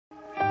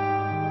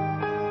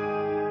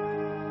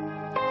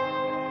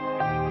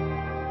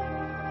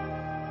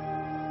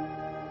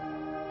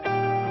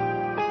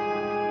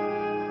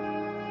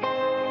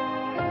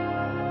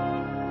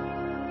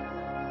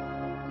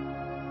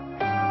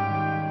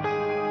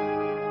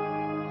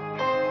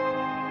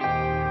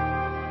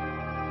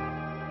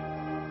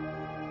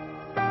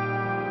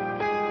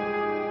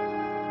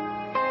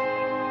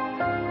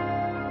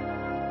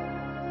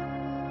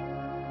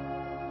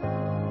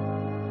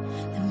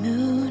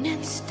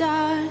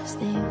stars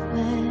they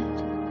wept,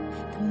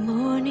 the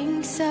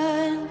morning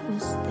sun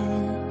was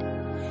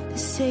dead, the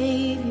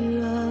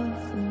Savior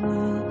of the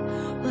world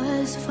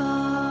was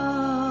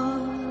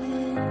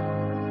fallen.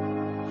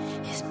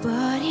 His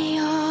body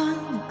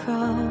on the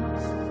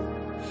cross,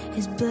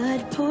 his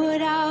blood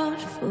poured out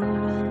for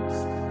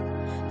us,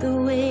 the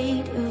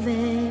weight of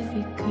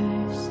every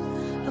curse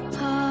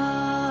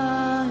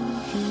upon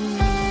him.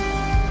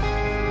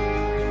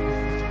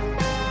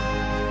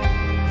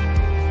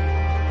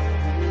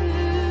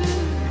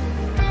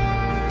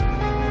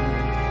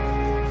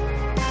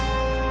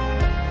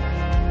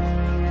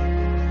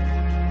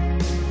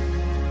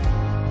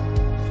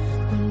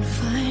 One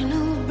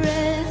final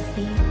breath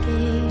he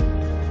gave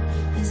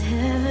as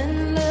heaven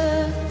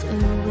looked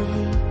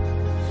away.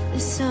 The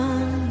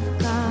Son of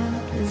God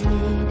was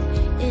laid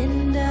in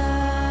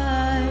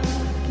darkness,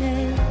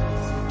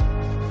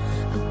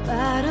 a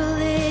battle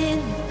in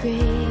the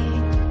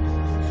grave.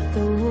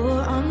 The war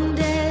on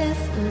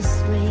death was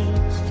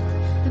waged,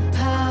 the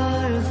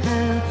power of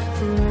hell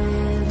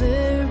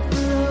forever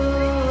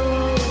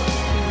broken.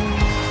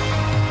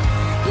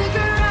 The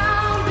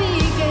ground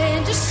began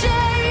to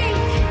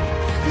shake,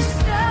 the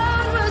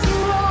stone was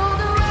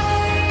rolled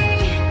away.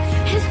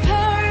 His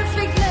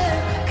perfect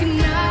love could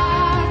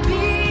not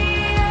be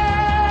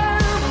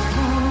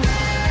overcome.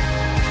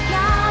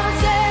 Now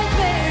death,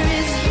 where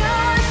is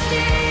your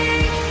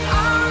sting?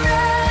 Our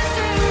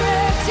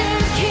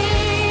resurrected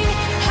King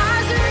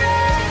has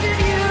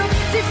rendered you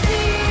defeated.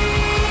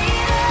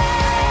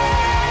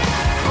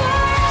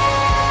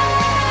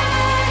 Forever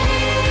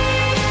he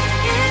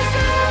is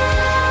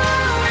glorified.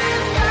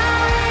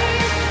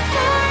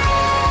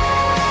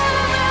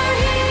 Forever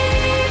he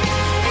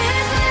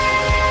is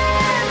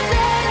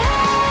lifted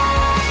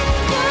high.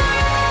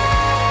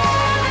 Forever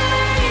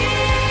he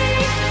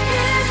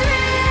is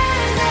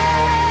risen.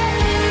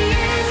 He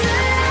is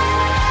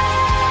alive.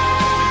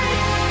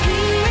 He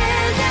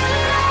is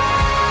alive.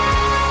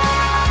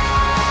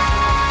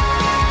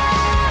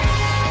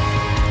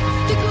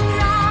 The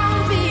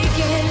ground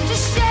began to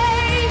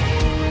shake,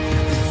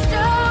 the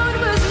stone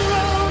was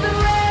rolled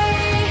away.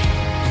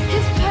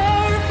 His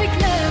perfect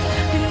love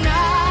could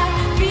not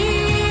be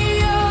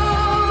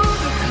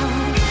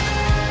overcome.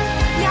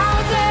 Now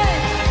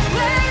death,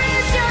 where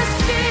is your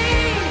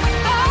sting?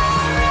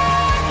 Our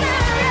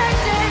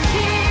resurrected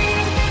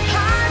King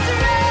has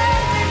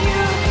rendered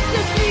you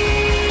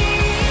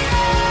defeated.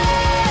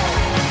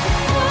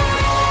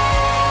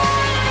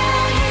 Forever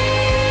he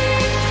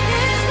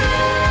is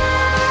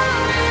glorified.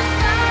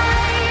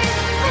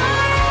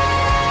 Forever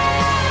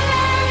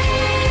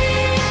he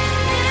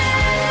is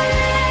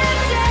lifted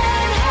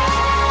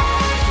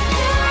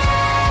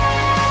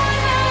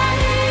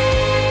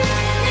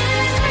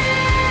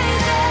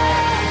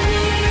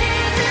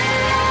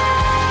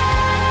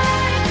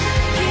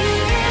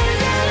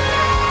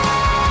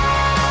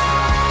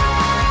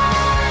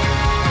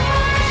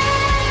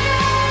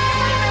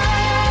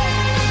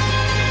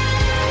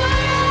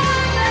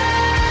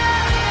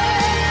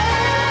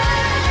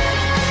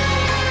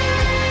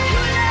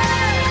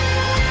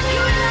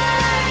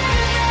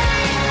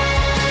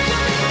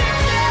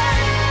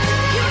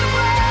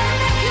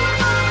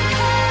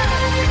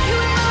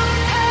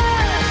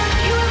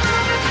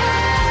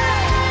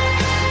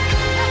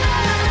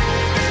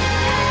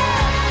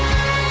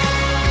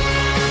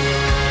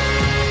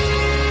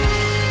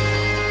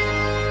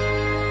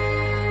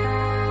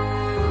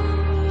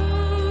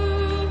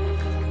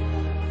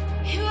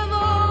You have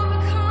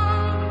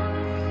overcome.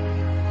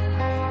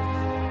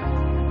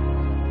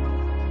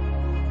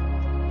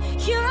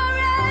 You are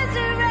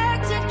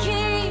resurrected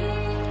King.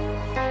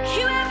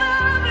 You have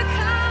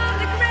overcome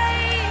the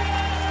grave.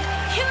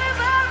 You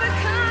have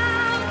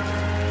overcome.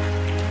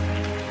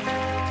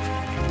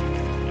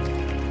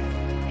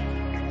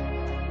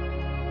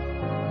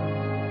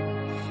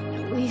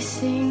 We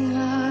sing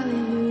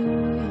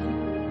hallelujah.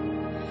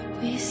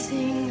 We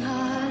sing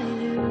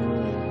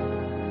hallelujah.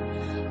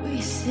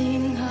 We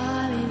sing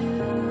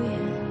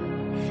hallelujah.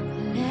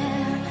 The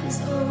Lamb has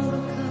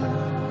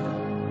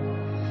overcome.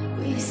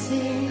 We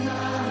sing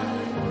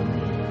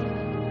hallelujah.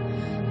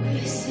 We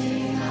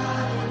sing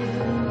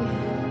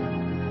hallelujah.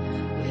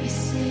 We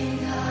sing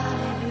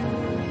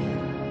hallelujah.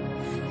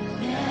 The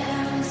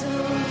Lamb has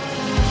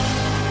overcome.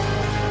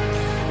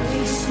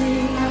 We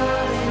sing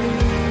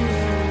hallelujah.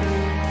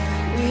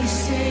 We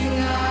sing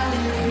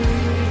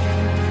hallelujah.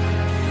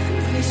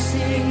 We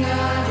sing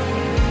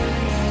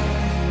hallelujah.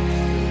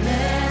 The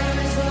Lamb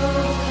has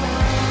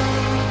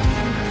overcome.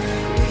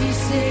 We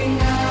sing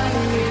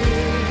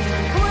hallelujah.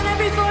 Come on,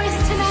 every voice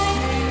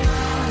tonight.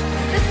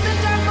 Let's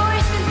lift our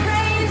voice in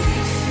praise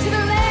to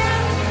the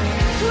Lamb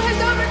who has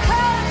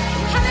overcome.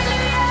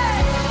 Hallelujah.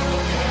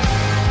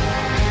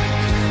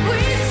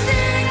 We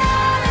sing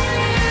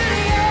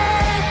hallelujah.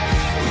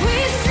 We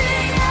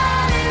sing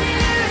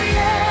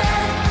hallelujah.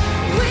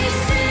 We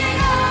sing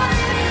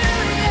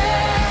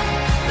hallelujah.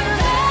 The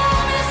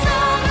Lamb is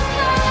overcome.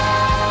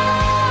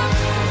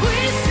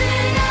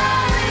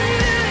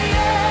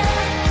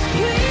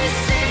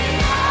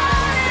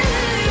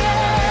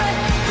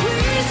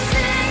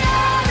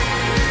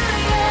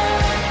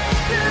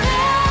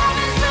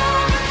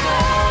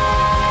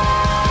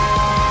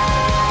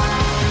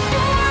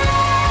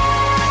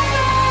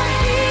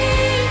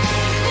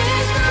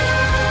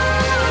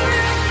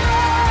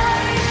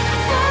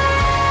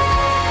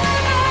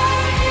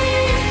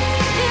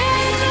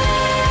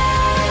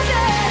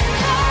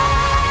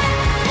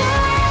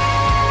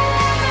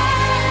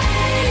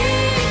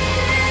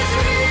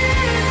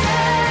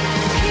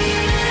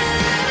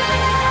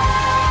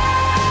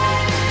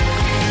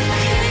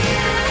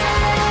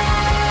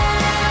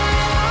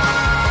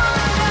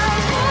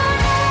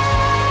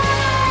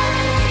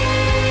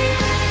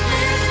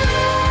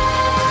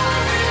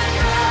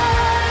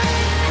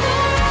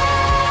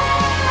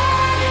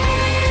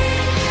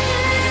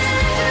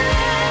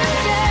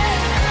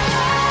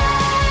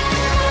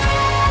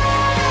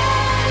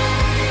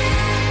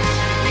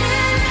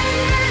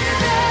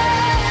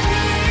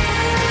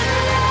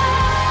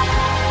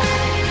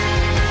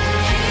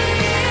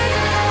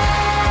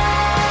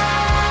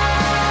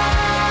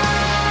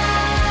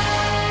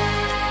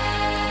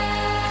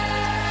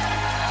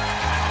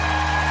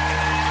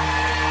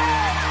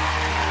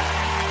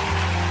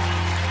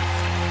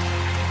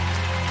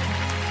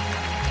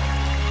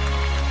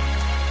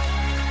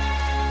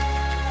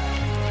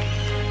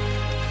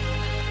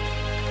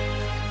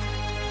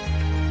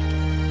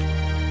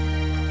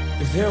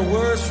 If there are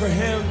words for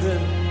him,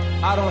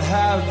 then I don't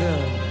have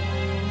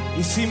them.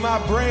 You see,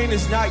 my brain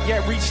has not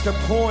yet reached a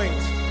point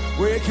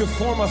where it could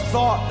form a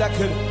thought that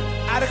could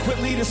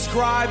adequately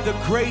describe the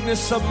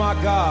greatness of my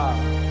God.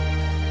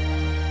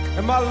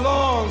 And my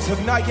lungs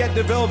have not yet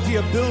developed the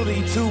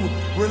ability to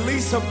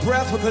release a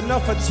breath with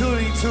enough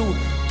agility to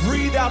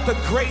breathe out the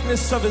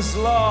greatness of his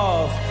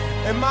love.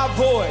 And my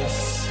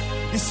voice,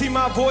 you see,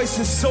 my voice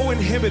is so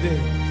inhibited,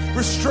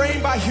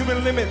 restrained by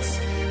human limits,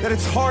 that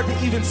it's hard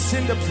to even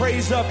send a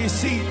praise up. You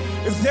see,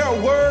 if there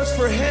are words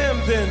for him,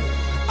 then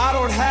I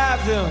don't have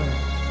them.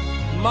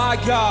 My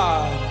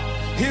God,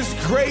 his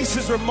grace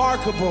is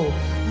remarkable.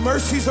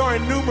 Mercies are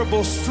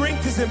innumerable.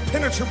 Strength is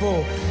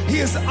impenetrable. He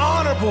is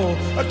honorable,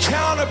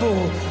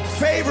 accountable,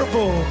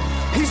 favorable.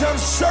 He's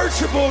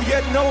unsearchable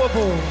yet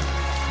knowable.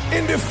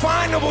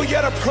 Indefinable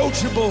yet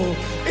approachable.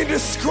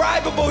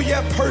 Indescribable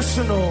yet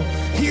personal.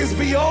 He is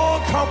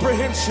beyond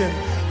comprehension,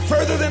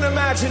 further than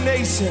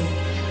imagination.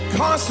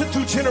 Constant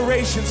through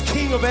generations,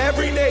 king of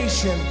every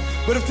nation.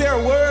 But if there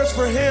are words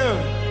for him,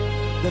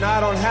 then I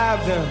don't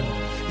have them.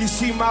 You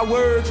see, my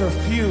words are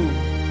few.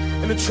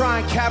 And to try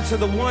and capture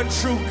the one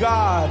true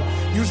God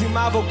using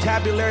my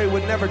vocabulary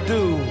would never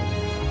do.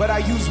 But I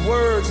use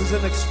words as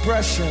an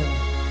expression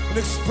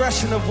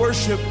of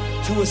worship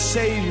to a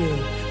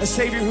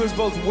Savior who is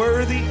both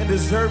worthy and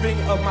deserving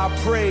of my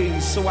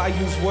praise. So I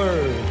use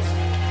words.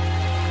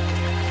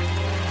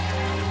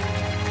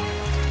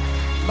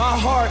 My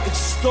heart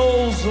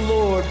extols the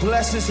Lord,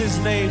 blesses his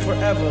name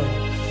forever.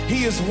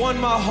 He has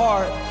won my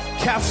heart,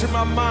 captured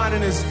my mind,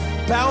 and has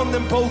bound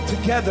them both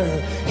together.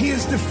 He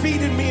has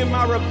defeated me in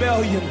my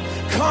rebellion,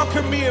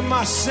 conquered me in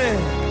my sin.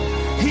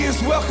 He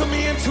has welcomed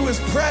me into his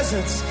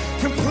presence,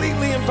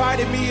 completely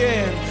invited me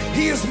in.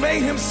 He has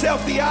made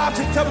himself the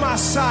object of my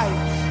sight,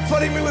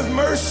 flooding me with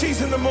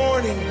mercies in the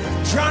morning,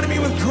 drowning me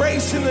with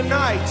grace in the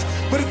night.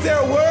 But if there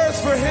are words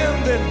for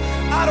him, then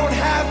I don't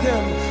have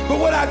them. But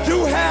what I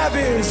do have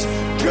is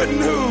good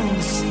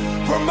news.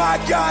 For my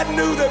God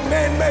knew that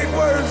man-made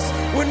words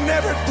would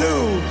never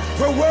do.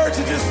 For words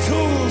are just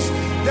tools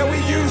that we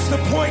use to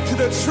point to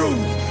the truth.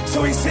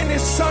 So he sent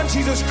his son,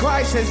 Jesus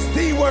Christ, as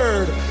the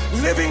word,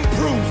 living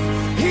proof.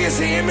 He is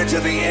the image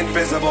of the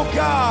invisible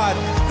God,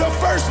 the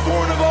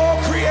firstborn of all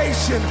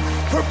creation.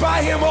 For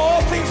by him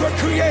all things were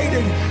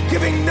created,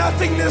 giving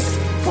nothingness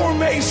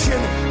formation.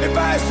 And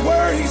by his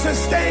word he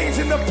sustains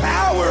in the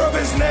power of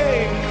his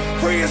name.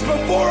 For he is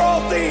before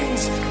all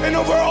things, and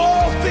over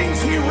all things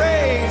he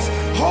reigns.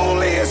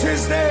 Holy is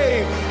his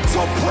name,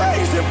 so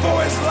praise him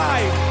for his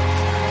life.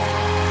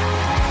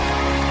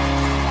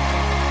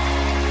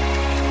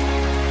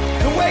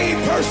 The way he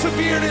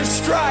persevered in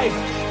strife,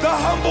 the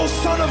humble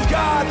Son of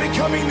God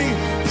becoming the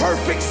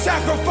perfect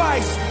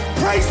sacrifice.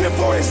 Praise him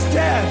for his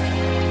death.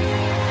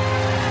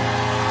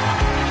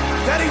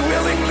 That he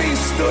willingly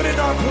stood in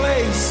our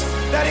place,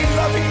 that he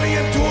lovingly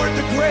endured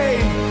the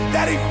grave,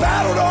 that he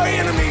battled our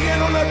enemy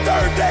and on the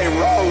third day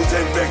rose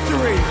in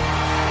victory.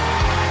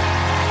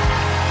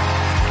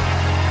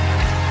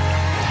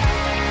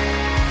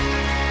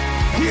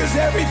 He is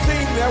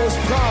everything that was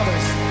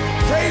promised.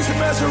 Praise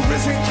him as a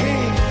risen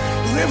king.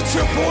 Lift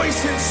your voice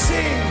and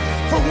sing,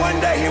 for one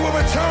day he will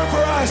return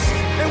for us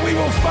and we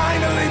will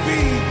finally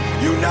be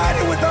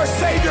united with our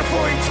Savior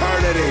for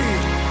eternity.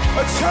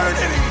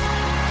 Eternity.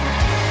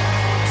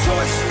 So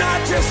it's not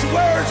just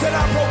words that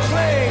I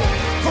proclaim,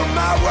 for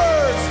my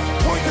words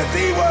point to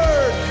the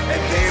word, and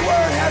the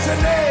word has a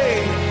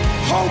name.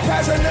 Hope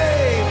has a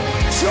name.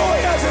 Joy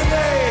has a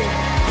name.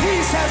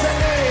 Peace has a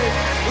name.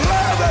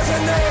 Love has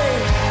a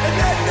name. And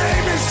that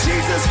name is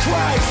Jesus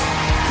Christ.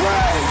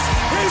 Praise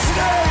his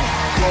name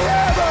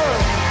forever.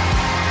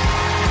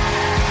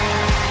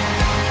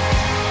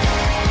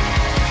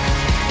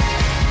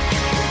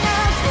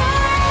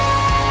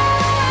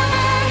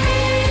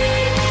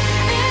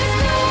 He is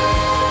alive.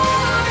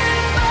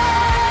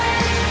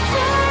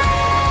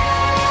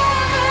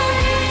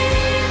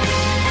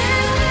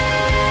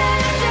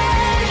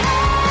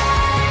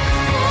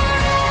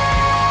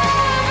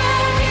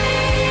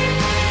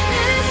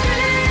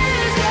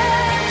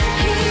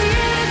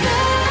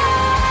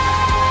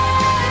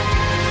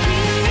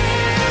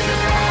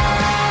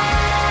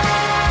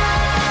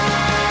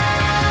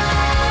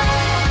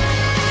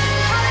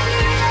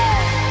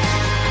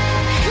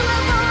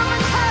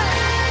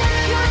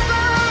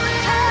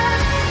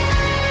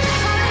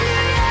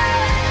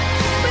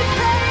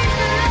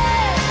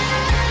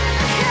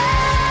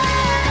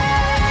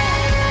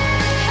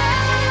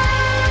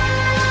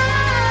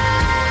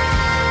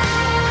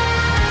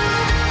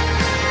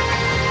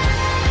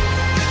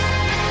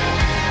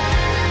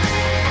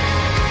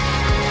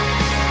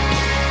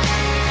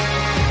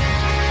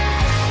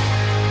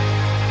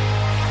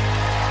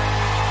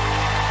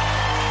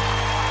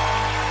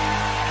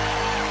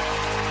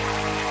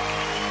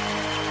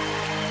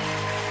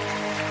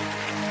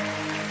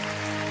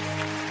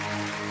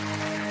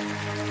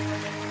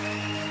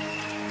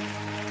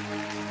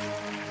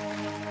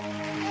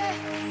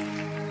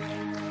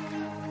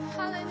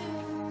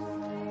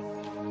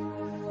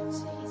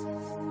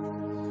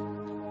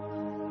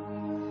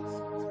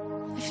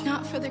 if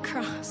not for the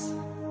cross.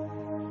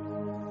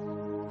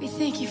 We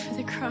thank you for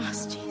the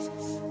cross,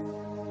 Jesus.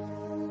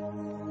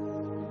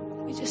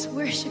 We just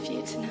worship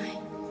you tonight.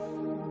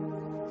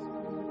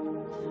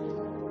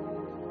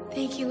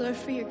 Thank you, Lord,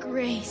 for your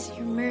grace,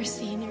 your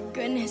mercy, and your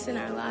goodness in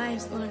our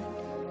lives, Lord.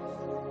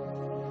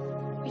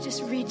 We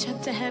just reach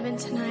up to heaven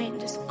tonight and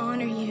just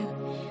honor you.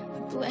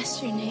 We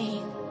bless your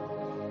name.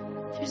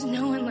 There's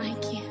no one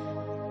like you.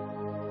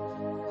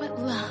 What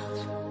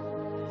love.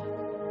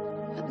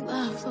 What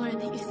love,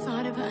 Lord, that you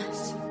thought of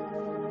us.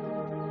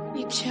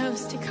 You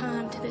chose to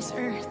come to this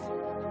earth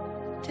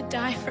to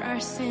die for our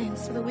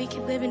sins so that we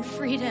could live in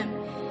freedom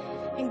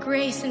and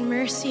grace and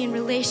mercy and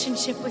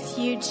relationship with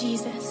you,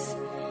 Jesus.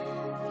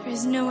 There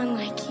is no one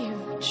like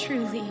you,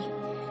 truly,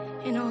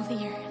 in all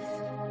the earth.